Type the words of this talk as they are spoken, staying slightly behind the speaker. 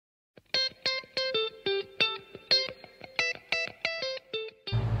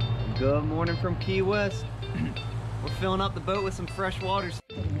Good morning from Key West. We're filling up the boat with some fresh water.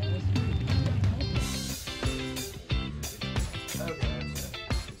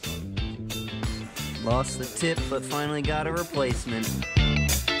 Lost the tip, but finally got a replacement.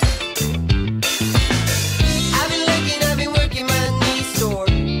 I've been working my knee sore.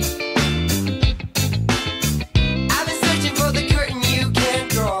 I've been searching for the curtain you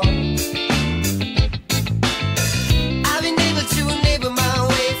can't draw. I've been able to enable my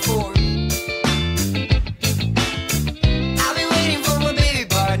way forward. I've been waiting for my baby,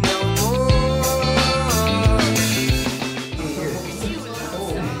 but no more.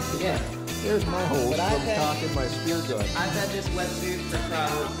 Yeah, there's my hole from cocking my spear gun. I've had this wetsuit for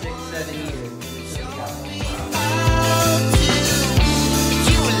probably 6-7 years.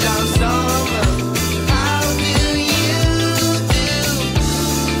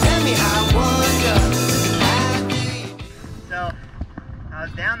 So, I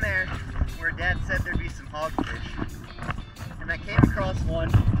was down there where Dad said there'd be some hogfish, and I came across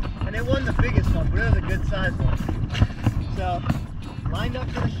one, and it wasn't the biggest one, but it was a good sized one. So, lined up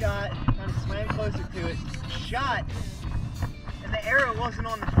for the shot, kind of swam closer to it, shot, and the arrow wasn't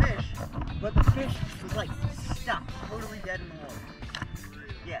on the fish, but the fish was like stuck, totally dead in the water.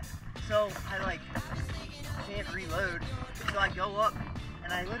 Yeah, so I like can't reload, so I go up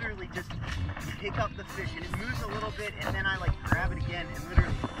and I literally just pick up the fish and it moves a little bit, and then I like grab it again and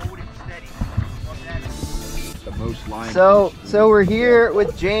literally hold it steady. The most lionfish. So we're here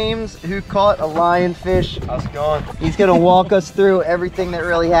with James, who caught a lionfish. How's it going? He's gonna walk us through everything that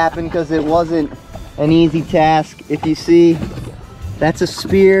really happened, because it wasn't an easy task. If you see, that's a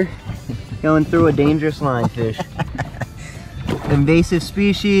spear going through a dangerous lionfish. Invasive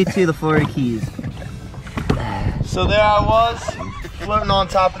species to the Florida Keys. So there I was, floating on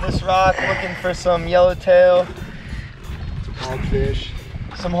top of this rock, looking for some yellowtail, Hogfish.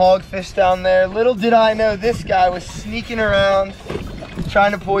 some hogfish down there. Little did I know this guy was sneaking around,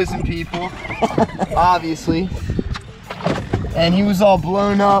 trying to poison people, obviously. And he was all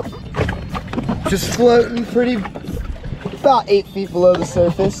blown up, just floating about 8 feet below the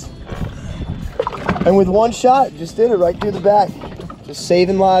surface. And with one shot, just did it right through the back. Just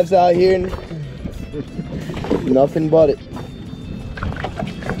saving lives out here, and nothing but it.